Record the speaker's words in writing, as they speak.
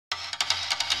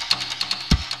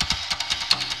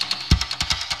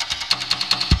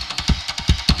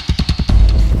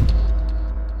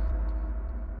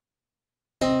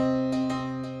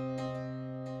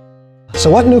So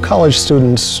what new college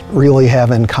students really have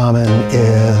in common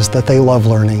is that they love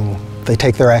learning. They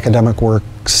take their academic work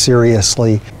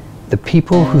seriously. The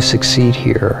people who succeed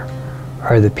here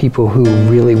are the people who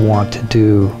really want to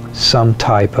do some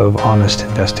type of honest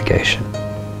investigation.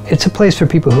 It's a place for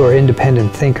people who are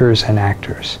independent thinkers and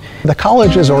actors. The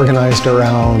college is organized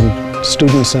around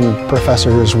students and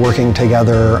professors working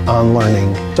together on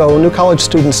learning. So new college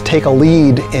students take a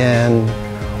lead in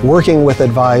working with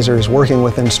advisors, working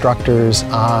with instructors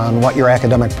on what your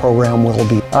academic program will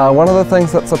be. One of the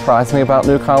things that surprised me about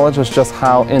New College is just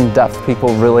how in-depth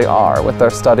people really are with their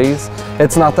studies.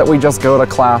 It's not that we just go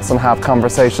to class and have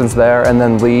conversations there and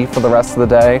then leave for the rest of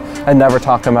the day and never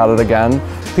talk about it again.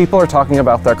 People are talking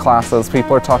about their classes,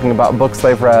 people are talking about books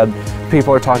they've read,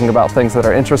 people are talking about things that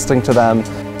are interesting to them.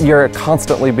 You're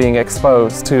constantly being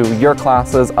exposed to your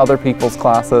classes, other people's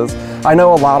classes. I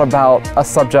know a lot about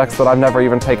subjects that I've never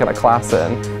even taken a class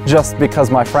in, just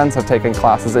because my friends have taken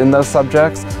classes in those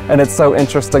subjects, and it's so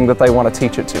interesting that they want to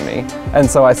teach it to me. And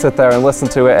so I sit there and listen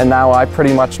to it, and now I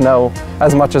pretty much know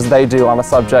as much as they do on a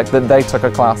subject that they took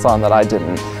a class on that I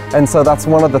didn't. And so that's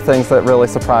one of the things that really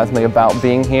surprised me about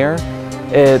being here.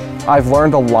 I've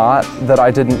learned a lot that I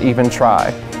didn't even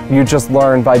try. You just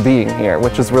learn by being here,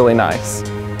 which is really nice.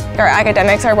 Our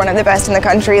academics are one of the best in the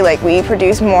country. Like, we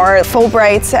produce more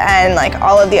Fulbrights and like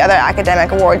all of the other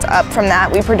academic awards up from that.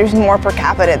 We produce more per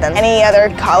capita than any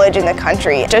other college in the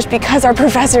country, just because our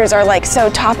professors are like so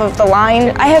top of the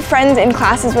line. I have friends in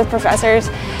classes with professors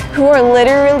who are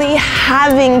literally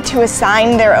having to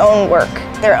assign their own work,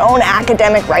 their own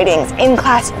academic writings in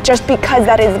class, just because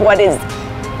that is what is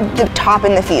the top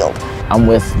in the field. I'm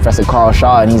with Professor Carl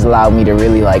Shaw, and he's allowed me to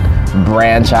really like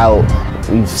branch out.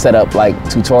 We've set up like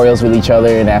tutorials with each other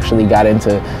and actually got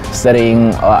into studying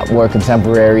a lot more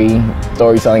contemporary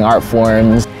storytelling art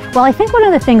forms. Well, I think one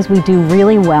of the things we do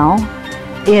really well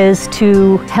is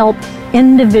to help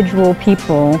individual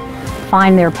people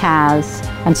find their paths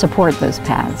and support those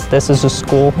paths. This is a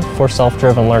school for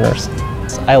self-driven learners.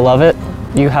 I love it.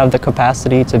 You have the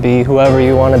capacity to be whoever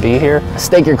you want to be here.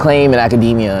 Stake your claim in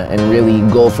academia and really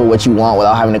go for what you want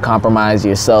without having to compromise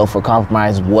yourself or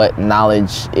compromise what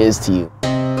knowledge is to you.